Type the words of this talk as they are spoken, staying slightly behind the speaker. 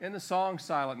In the song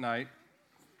Silent Night,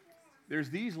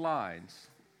 there's these lines,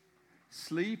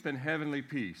 sleep and heavenly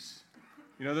peace.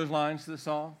 You know those lines to the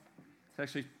song? It's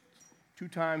actually 2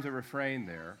 times a refrain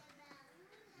there.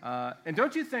 And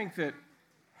don't you think that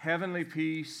heavenly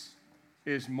peace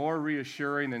is more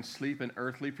reassuring than sleep and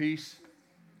earthly peace?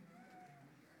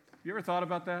 You ever thought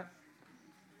about that?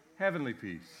 Heavenly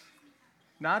peace,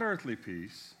 not earthly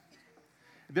peace.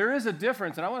 There is a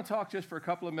difference, and I want to talk just for a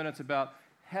couple of minutes about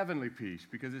heavenly peace,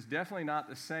 because it's definitely not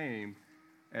the same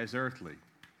as earthly.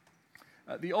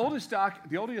 The oldest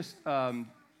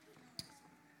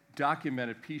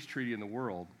documented peace treaty in the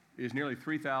world is nearly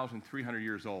 3,300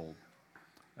 years old.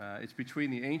 It's between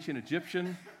the ancient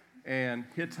Egyptian and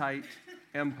Hittite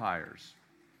empires.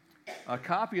 A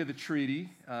copy of the treaty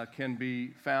can be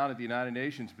found at the United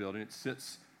Nations building. It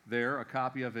sits there. A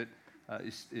copy of it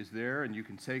is there, and you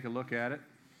can take a look at it.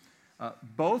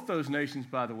 Both those nations,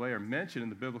 by the way, are mentioned in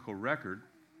the biblical record,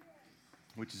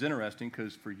 which is interesting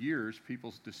because for years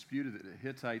people disputed that the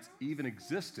Hittites even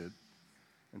existed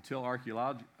until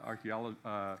archaeological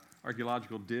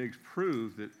digs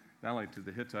proved that not only did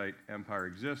the Hittite Empire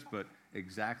exist, but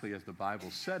exactly as the Bible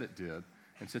said it did.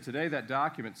 And so today that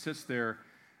document sits there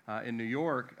in New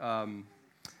York.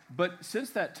 But since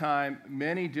that time,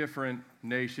 many different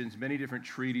nations, many different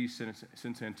treaties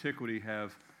since antiquity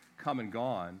have come and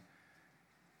gone.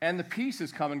 And the peace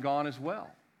has come and gone as well.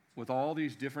 With all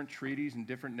these different treaties and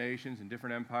different nations and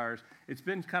different empires, it's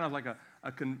been kind of like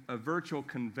a virtual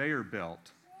conveyor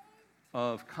belt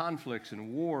of conflicts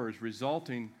and wars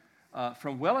resulting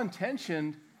from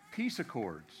well-intentioned peace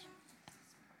accords.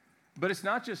 But it's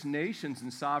not just nations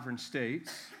and sovereign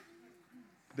states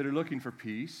that are looking for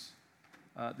peace.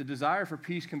 The desire for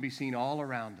peace can be seen all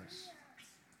around us.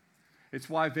 It's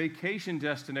why vacation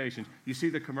destinations, you see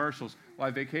the commercials,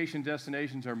 why vacation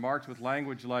destinations are marked with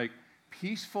language like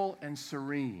peaceful and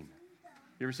serene.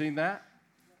 You ever seen that?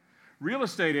 Real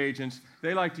estate agents,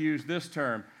 they like to use this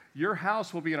term. Your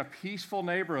house will be in a peaceful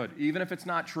neighborhood, even if it's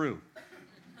not true.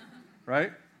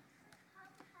 Right?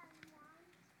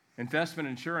 Investment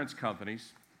insurance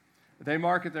companies, they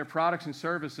market their products and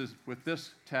services with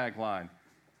this tagline: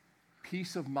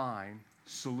 peace of mind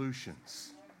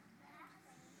solutions.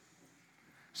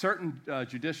 Certain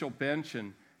judicial bench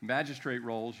and magistrate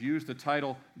roles use the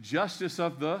title Justice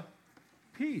of the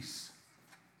Peace.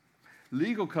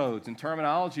 Legal codes and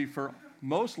terminology for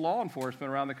most law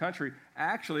enforcement around the country,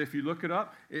 actually, if you look it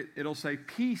up, it'll say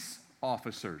peace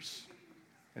officers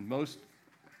in most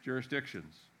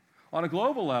jurisdictions. On a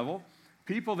global level,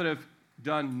 people that have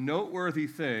done noteworthy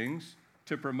things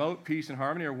to promote peace and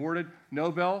harmony are awarded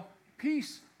Nobel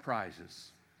Peace Prizes.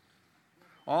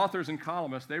 Authors and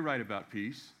columnists, they write about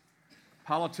peace.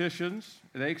 Politicians,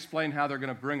 they explain how they're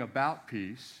going to bring about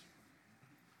peace.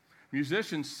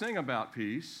 Musicians sing about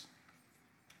peace.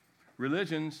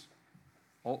 Religions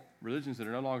that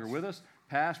are no longer with us,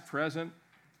 past, present,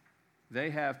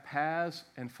 they have paths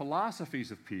and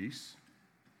philosophies of peace.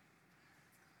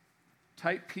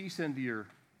 Type peace into your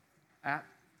app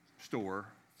store,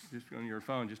 just on your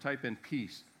phone, just type in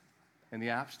peace in the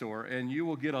app store, and you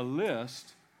will get a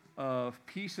list of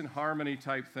peace and harmony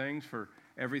type things for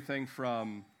everything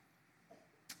from,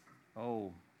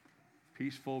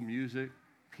 peaceful music,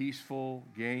 peaceful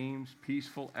games,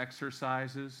 peaceful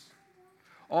exercises,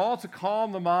 all to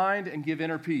calm the mind and give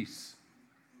inner peace.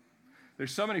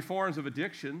 There's so many forms of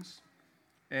addictions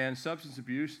and substance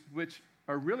abuse which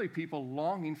are really people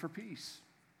longing for peace.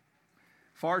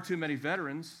 Far too many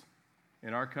veterans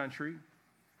in our country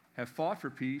have fought for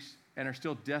peace and are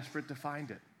still desperate to find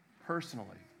it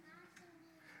personally.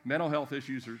 Mental health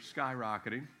issues are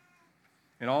skyrocketing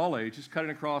in all ages, cutting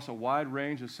across a wide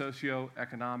range of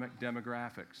socioeconomic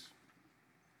demographics.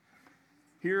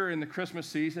 Here in the Christmas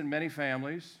season, many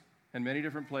families in many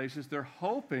different places, they're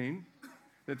hoping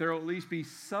that there will at least be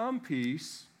some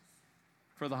peace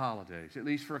for the holidays, at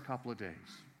least for a couple of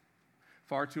days.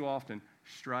 Far too often,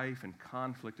 strife and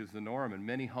conflict is the norm in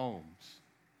many homes.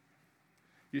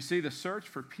 You see, the search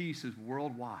for peace is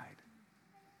worldwide.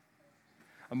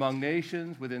 Among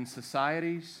nations, within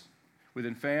societies,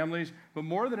 within families, but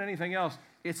more than anything else,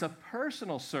 it's a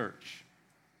personal search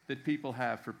that people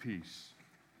have for peace.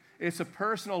 It's a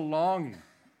personal longing.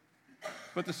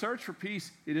 But the search for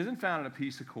peace, it isn't found in a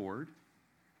peace accord.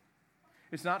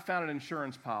 It's not found in an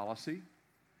insurance policy.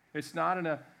 It's not in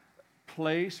a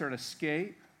place or an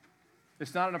escape.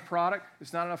 It's not in a product.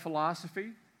 It's not in a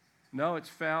philosophy. No, it's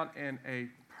found in a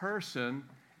person,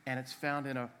 and it's found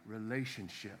in a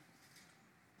relationship.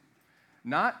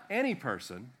 Not any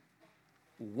person,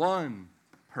 one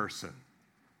person.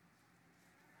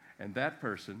 And that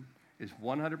person is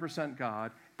 100%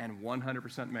 God and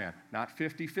 100% man. Not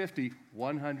 50-50,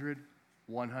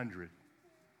 100-100.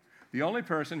 The only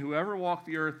person who ever walked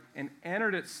the earth and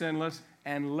entered it sinless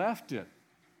and left it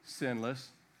sinless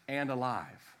and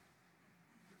alive.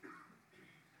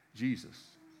 Jesus,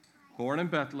 born in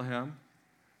Bethlehem,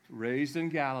 raised in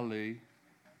Galilee,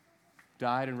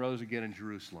 died and rose again in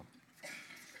Jerusalem.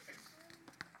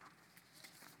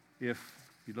 If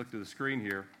you look to the screen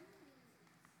here,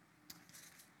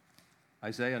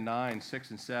 Isaiah 9, 6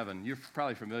 and 7, you're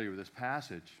probably familiar with this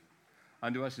passage.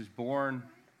 Unto us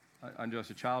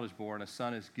a child is born, a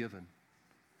son is given.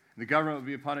 The government will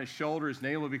be upon his shoulder. His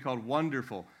name will be called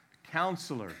Wonderful,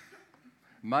 Counselor,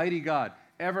 Mighty God,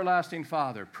 Everlasting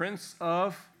Father, Prince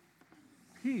of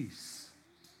Peace.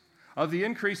 Of the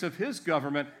increase of his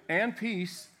government and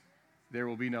peace, there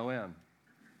will be no end.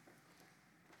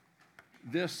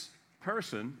 This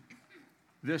person,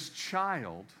 this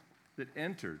child that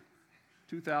entered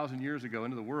 2,000 years ago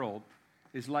into the world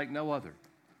is like no other.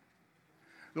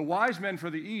 The wise men for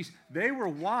the East, they were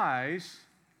wise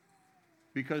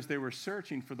because they were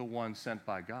searching for the one sent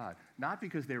by God, not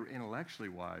because they were intellectually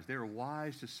wise. They were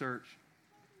wise to search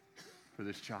for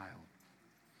this child.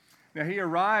 Now, he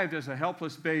arrived as a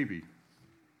helpless baby,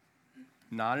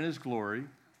 not in his glory.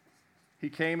 He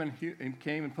came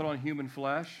and put on human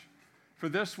flesh, for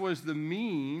this was the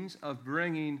means of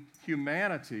bringing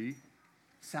humanity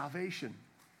salvation.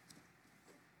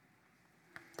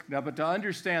 Now, but to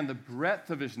understand the breadth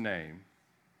of his name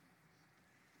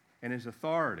and his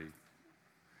authority,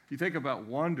 you think about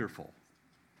wonderful.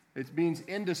 It means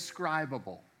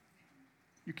indescribable.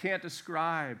 You can't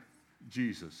describe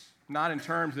Jesus. Not in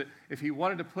terms that if he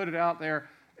wanted to put it out there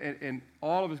in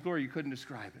all of his glory, you couldn't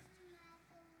describe it.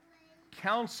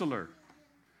 Counselor.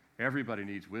 Everybody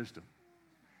needs wisdom.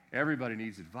 Everybody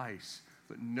needs advice.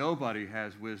 But nobody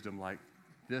has wisdom like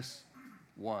this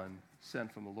one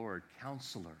sent from the Lord.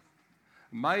 Counselor.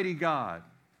 Mighty God.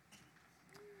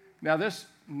 Now this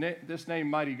name,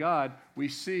 Mighty God, we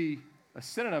see a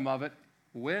synonym of it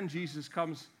when Jesus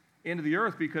comes into the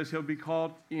earth, because he'll be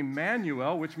called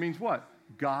Emmanuel, which means what?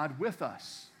 God with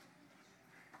us.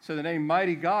 So the name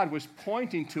Mighty God was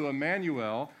pointing to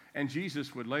Emmanuel, and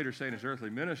Jesus would later say in his earthly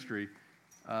ministry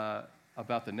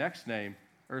about the next name,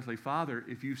 earthly Father,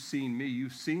 if you've seen me,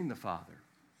 you've seen the Father.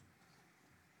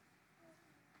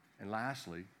 And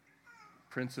lastly,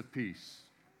 Prince of Peace.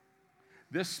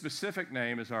 This specific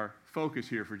name is our focus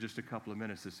here for just a couple of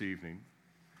minutes this evening.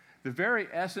 The very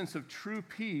essence of true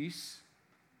peace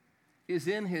is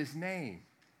in his name.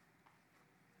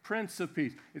 Prince of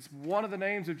Peace. It's one of the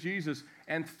names of Jesus.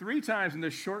 And 3 times in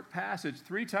this short passage,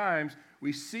 3 times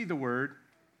we see the word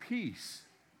peace.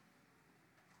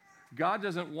 God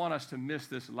doesn't want us to miss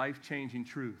this life-changing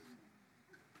truth.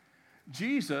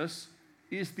 Jesus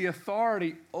is the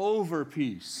authority over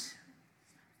peace.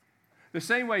 The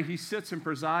same way he sits and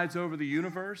presides over the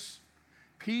universe,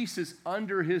 peace is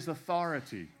under his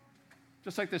authority.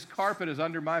 Just like this carpet is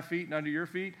under my feet and under your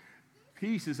feet,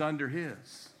 peace is under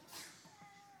his.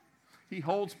 He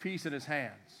holds peace in his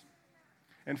hands.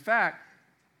 In fact,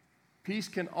 peace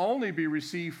can only be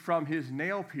received from his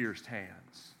nail-pierced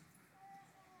hands.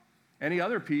 Any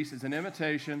other peace is an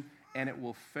imitation, and it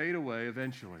will fade away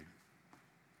eventually.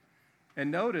 And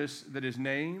notice that his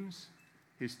names,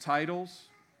 his titles,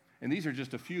 and these are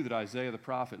just a few that Isaiah the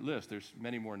prophet lists. There's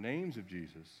many more names of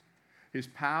Jesus. His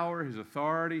power, his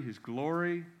authority, his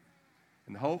glory,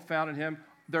 and the hope found in him,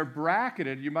 they're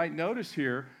bracketed. You might notice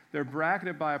here, they're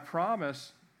bracketed by a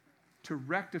promise to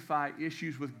rectify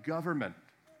issues with government.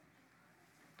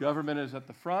 Government is at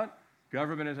the front,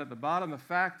 government is at the bottom. The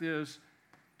fact is,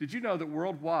 did you know that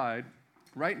worldwide,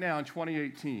 right now in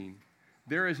 2018,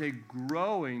 there is a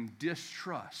growing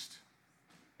distrust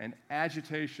and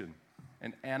agitation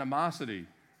and animosity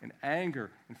and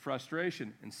anger and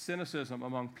frustration and cynicism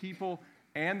among people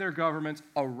and their governments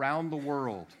around the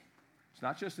world. It's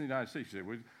not just in the United States. You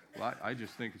say, well, I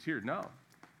just think it's here. No.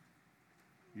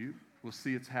 You will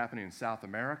see it's happening in South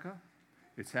America.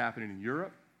 It's happening in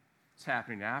Europe. It's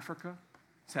happening in Africa.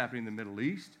 It's happening in the Middle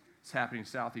East. It's happening in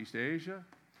Southeast Asia.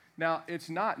 Now, it's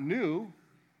not new.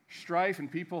 Strife and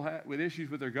people with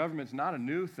issues with their government is not a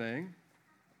new thing.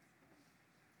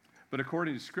 But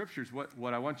according to Scriptures,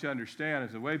 what I want you to understand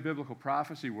is the way biblical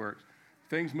prophecy works,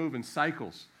 things move in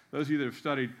cycles. Those of you that have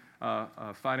studied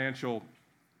financial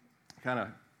kind of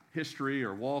history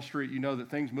or Wall Street, you know that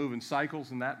things move in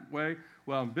cycles in that way.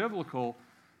 Well, in biblical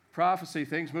prophecy,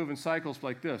 things move in cycles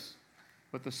like this.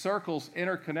 But the circles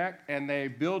interconnect and they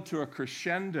build to a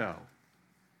crescendo.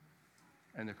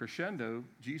 And the crescendo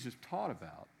Jesus taught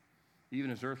about, even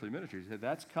his earthly ministry. He said,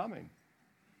 that's coming.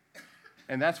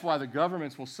 And that's why the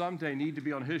governments will someday need to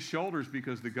be on his shoulders,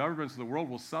 because the governments of the world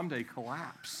will someday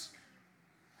collapse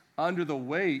under the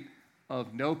weight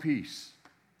of no peace.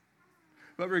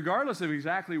 But regardless of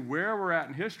exactly where we're at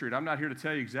in history, and I'm not here to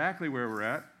tell you exactly where we're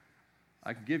at,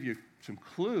 I can give you some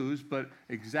clues, but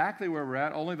exactly where we're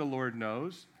at, only the Lord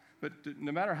knows. But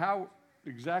no matter how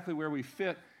exactly where we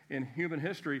fit in human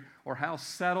history, or how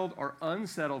settled or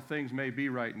unsettled things may be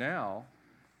right now,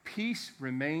 peace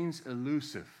remains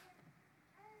elusive.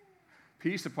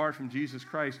 Peace apart from Jesus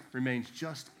Christ remains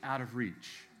just out of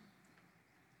reach.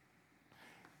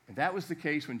 And that was the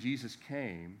case when Jesus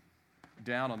came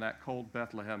down on that cold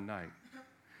Bethlehem night.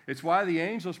 It's why the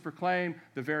angels proclaimed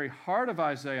the very heart of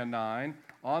Isaiah 9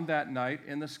 on that night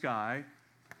in the sky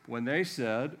when they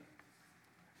said,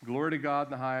 "Glory to God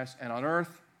in the highest, and on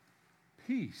earth,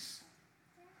 peace,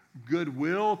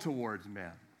 goodwill towards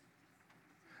men."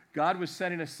 God was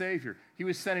sending a Savior. He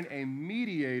was sending a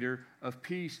mediator of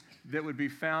peace that would be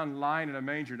found lying in a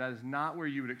manger. That is not where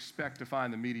you would expect to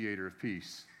find the mediator of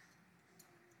peace,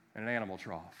 in an animal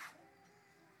trough.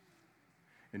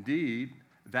 Indeed,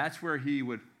 that's where he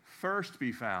would first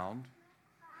be found,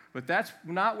 but that's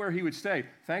not where he would stay.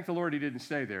 Thank the Lord he didn't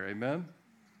stay there, amen?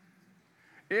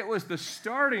 It was the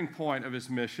starting point of his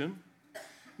mission.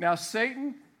 Now,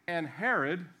 Satan and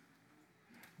Herod,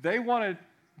 they wanted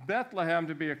Bethlehem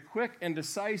to be a quick and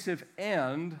decisive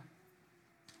end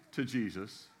to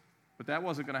Jesus, but that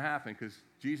wasn't going to happen, because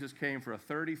Jesus came for a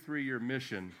 33-year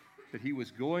mission that he was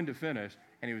going to finish,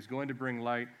 and he was going to bring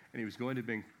light, and he was going to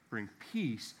bring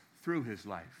peace through his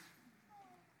life.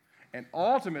 And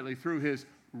ultimately through his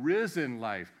risen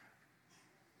life.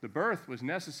 The birth was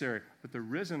necessary, but the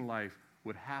risen life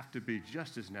would have to be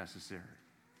just as necessary.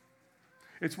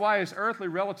 It's why his earthly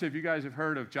relative, you guys have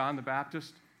heard of John the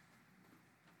Baptist?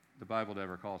 The Bible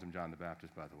never calls him John the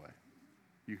Baptist, by the way.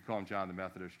 You can call him John the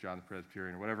Methodist, John the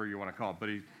Presbyterian, or whatever you want to call him, but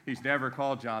he's never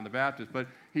called John the Baptist. But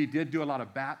he did do a lot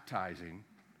of baptizing,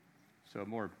 so a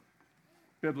more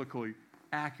biblically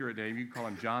accurate name, you can call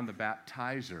him John the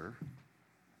Baptizer,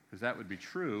 because that would be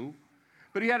true.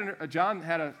 But John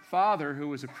had a father who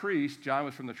was a priest. John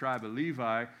was from the tribe of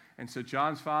Levi, and so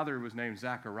John's father was named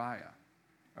Zechariah,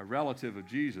 a relative of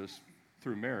Jesus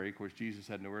through Mary. Of course, Jesus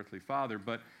had no earthly father,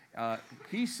 but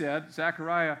he said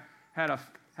Zechariah had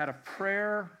a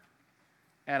prayer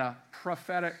and a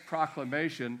prophetic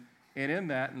proclamation, and in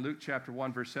that, in Luke chapter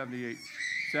 1, verse 80,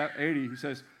 he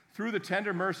says, "Through the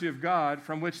tender mercy of God,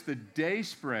 from which the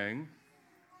dayspring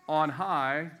on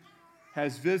high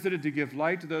has visited to give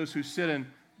light to those who sit in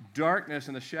darkness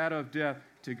and the shadow of death,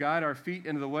 to guide our feet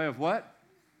into the way of" what?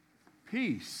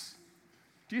 Peace.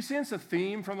 Do you sense a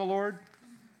theme from the Lord?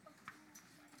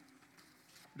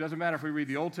 It doesn't matter if we read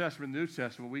the Old Testament or the New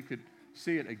Testament, we could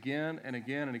see it again and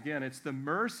again and again. It's the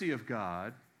mercy of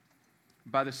God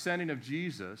by the sending of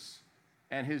Jesus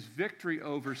and his victory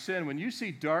over sin. When you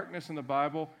see darkness in the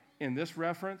Bible in this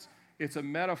reference, it's a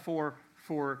metaphor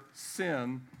for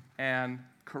sin and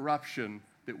corruption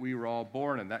that we were all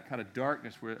born in, that kind of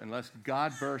darkness where unless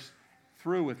God bursts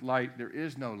through with light, there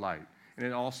is no light. And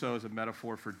it also is a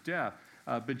metaphor for death.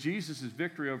 But Jesus'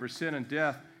 victory over sin and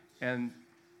death, and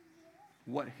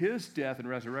what his death and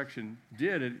resurrection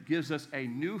did, it gives us a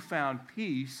newfound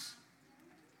peace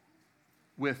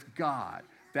with God.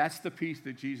 That's the peace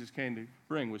that Jesus came to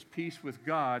bring, was peace with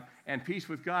God, and peace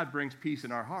with God brings peace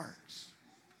in our hearts.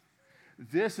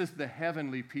 This is the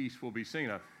heavenly peace we'll be singing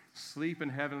of. Sleep in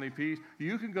heavenly peace.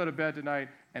 You can go to bed tonight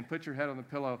and put your head on the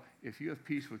pillow. If you have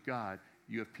peace with God,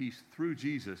 you have peace through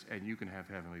Jesus, and you can have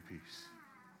heavenly peace.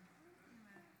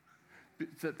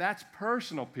 So that's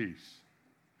personal peace.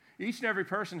 Each and every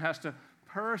person has to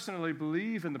personally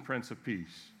believe in the Prince of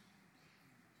Peace,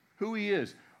 who he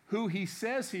is, who he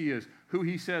says he is, who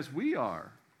he says we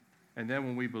are. And then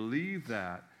when we believe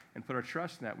that and put our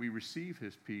trust in that, we receive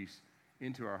his peace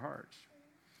into our hearts.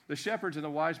 The shepherds and the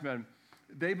wise men,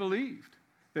 they believed.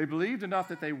 They believed enough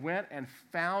that they went and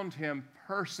found him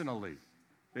personally.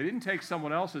 They didn't take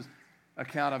someone else's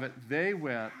account of it. They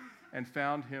went and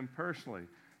found him personally.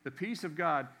 The peace of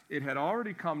God, it had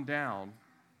already come down,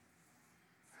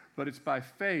 but it's by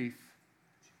faith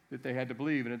that they had to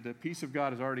believe. And the peace of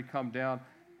God has already come down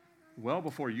well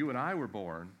before you and I were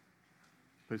born,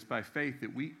 but it's by faith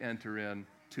that we enter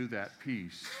into that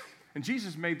peace. And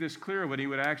Jesus made this clear when he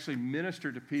would actually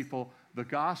minister to people the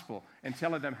gospel and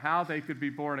telling them how they could be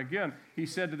born again. He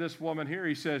said to this woman here,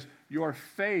 he says, your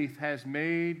faith has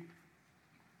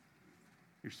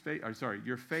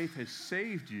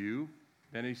saved you.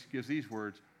 Then he gives these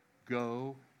words,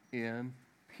 go in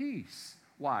peace.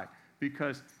 Why?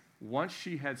 Because once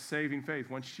she had saving faith,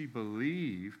 once she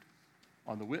believed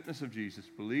on the witness of Jesus,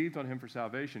 believed on him for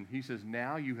salvation, he says,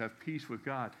 now you have peace with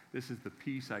God. This is the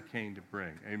peace I came to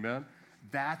bring. Amen?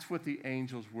 That's what the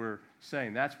angels were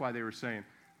saying. That's why they were saying,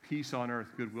 peace on earth,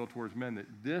 goodwill towards men, that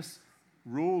this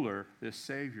ruler, this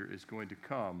Savior, is going to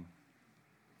come,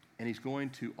 and he's going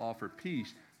to offer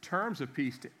peace, terms of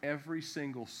peace to every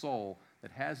single soul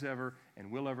that has ever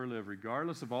and will ever live,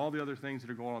 regardless of all the other things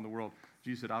that are going on in the world.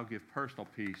 Jesus said, I'll give personal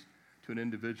peace to an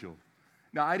individual.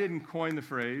 Now, I didn't coin the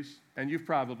phrase, and you've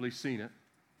probably seen it,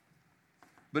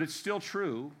 but it's still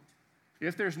true.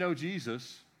 If there's no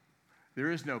Jesus,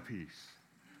 there is no peace.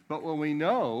 But when we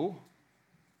know,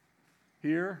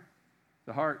 here,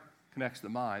 the heart connects the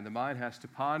mind. The mind has to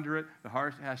ponder it. The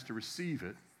heart has to receive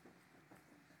it.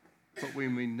 But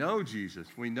when we know Jesus,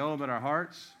 we know him in our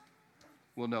hearts,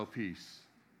 we'll know peace.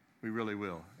 We really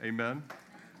will. Amen?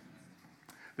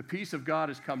 The peace of God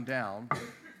has come down,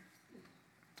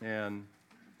 and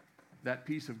that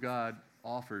peace of God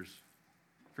offers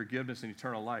forgiveness and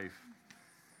eternal life.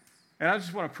 And I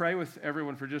just want to pray with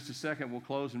everyone for just a second. We'll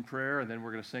close in prayer, and then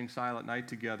we're going to sing Silent Night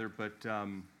together. But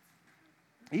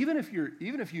even if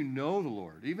you know the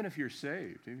Lord, even if you're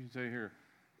saved, if you say here,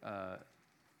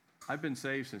 I've been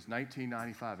saved since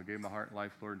 1995. I gave my heart and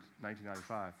life to the Lord in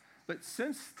 1995. But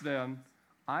since then,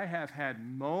 I have had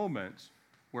moments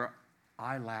where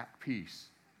I lack peace.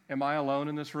 Am I alone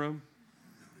in this room?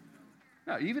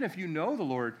 Now, even if you know the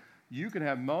Lord, you can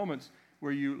have moments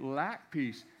where you lack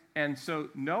peace. And so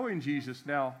knowing Jesus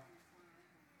now,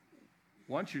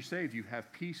 once you're saved, you have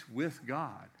peace with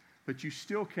God. But you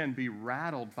still can be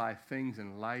rattled by things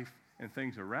in life and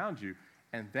things around you.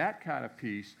 And that kind of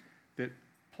peace that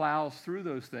plows through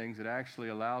those things, it actually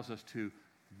allows us to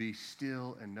be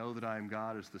still and know that I am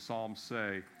God, as the Psalms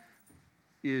say,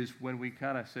 is when we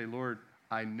kind of say, Lord,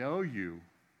 I know you,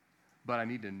 but I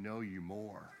need to know you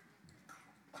more.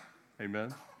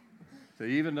 Amen? So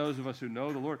even those of us who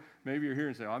know the Lord, maybe you're here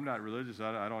and say, oh, I'm not religious.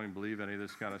 I don't even believe any of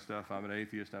this kind of stuff. I'm an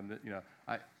atheist.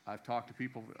 I've talked to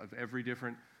people of every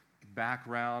different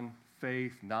background,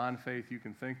 faith, non-faith you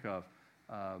can think of.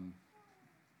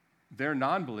 Their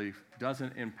non-belief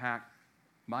doesn't impact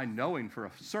my knowing for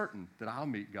a certain that I'll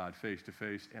meet God face to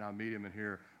face, and I'll meet him and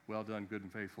hear, well done, good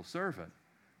and faithful servant.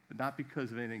 But not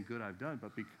because of anything good I've done,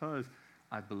 but because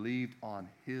I believed on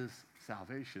his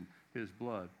salvation, his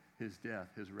blood, his death,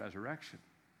 his resurrection.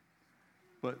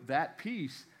 But that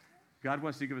peace, God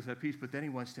wants to give us that peace, but then he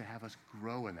wants to have us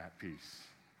grow in that peace.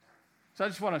 So I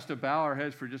just want us to bow our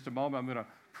heads for just a moment. I'm going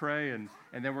to pray, and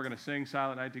then we're going to sing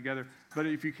Silent Night together. But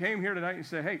if you came here tonight and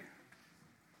say, hey,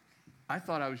 I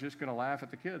thought I was just going to laugh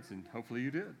at the kids, and hopefully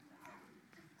you did.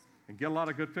 And get a lot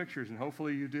of good pictures, and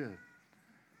hopefully you did.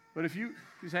 But if you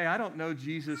say, I don't know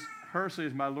Jesus personally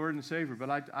as my Lord and Savior, but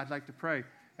I'd like to pray,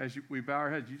 as we bow our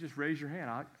heads, you just raise your hand.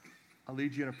 I'll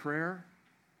lead you in a prayer.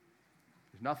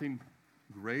 There's nothing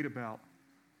great about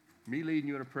me leading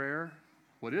you in a prayer.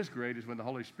 What is great is when the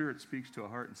Holy Spirit speaks to a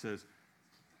heart and says,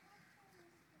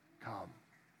 come.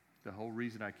 The whole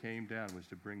reason I came down was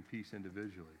to bring peace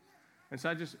individually. And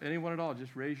so anyone at all,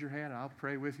 just raise your hand and I'll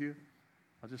pray with you.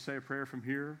 I'll just say a prayer from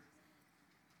here.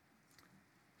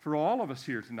 For all of us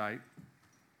here tonight,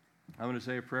 I'm going to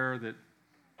say a prayer that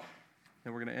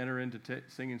we're going to enter into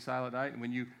singing Silent Night. And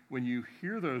when you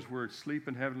hear those words, sleep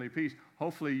in heavenly peace,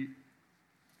 hopefully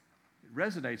it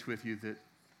resonates with you that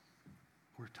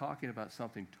we're talking about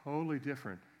something totally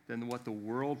different than what the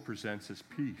world presents as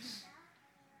peace.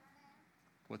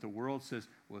 What the world says,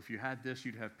 well, if you had this,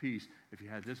 you'd have peace. If you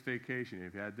had this vacation,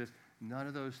 if you had this, none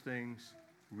of those things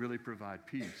really provide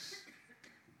peace.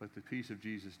 But the peace of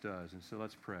Jesus does. And so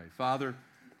let's pray. Father,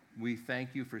 we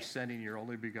thank you for sending your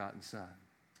only begotten Son,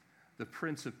 the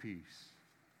Prince of Peace,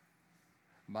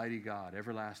 mighty God,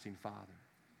 everlasting Father.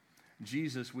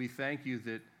 Jesus, we thank you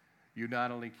that you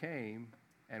not only came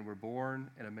and were born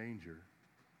in a manger,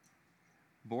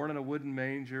 born in a wooden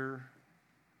manger,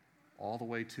 all the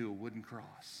way to a wooden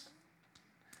cross.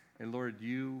 And Lord,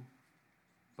 you,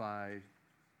 by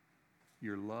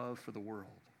your love for the world,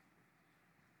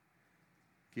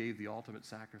 gave the ultimate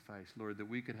sacrifice, Lord, that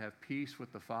we could have peace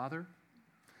with the Father,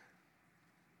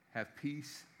 have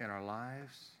peace in our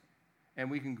lives, and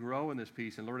we can grow in this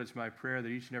peace. And Lord, it's my prayer that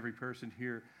each and every person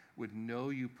here would know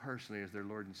you personally as their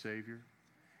Lord and Savior.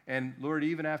 And Lord,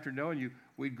 even after knowing you,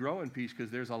 we'd grow in peace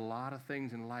because there's a lot of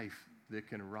things in life that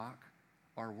can rock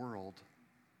our world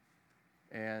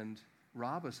and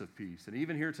rob us of peace. And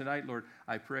even here tonight, Lord,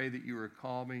 I pray that you are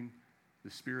calming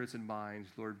the spirits and minds,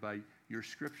 Lord, by your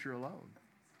scripture alone.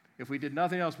 If we did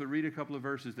nothing else but read a couple of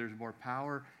verses, there's more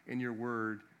power in your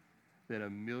word than a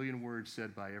million words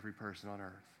said by every person on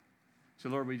earth. So,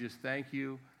 Lord, we just thank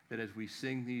you that as we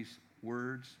sing these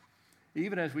words,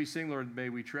 Even as we sing, Lord, may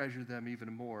we treasure them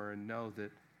even more and know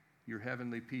that your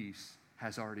heavenly peace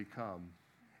has already come,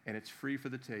 and it's free for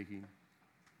the taking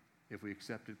if we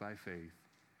accept it by faith.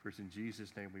 For it's in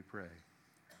Jesus' name we pray.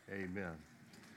 Amen.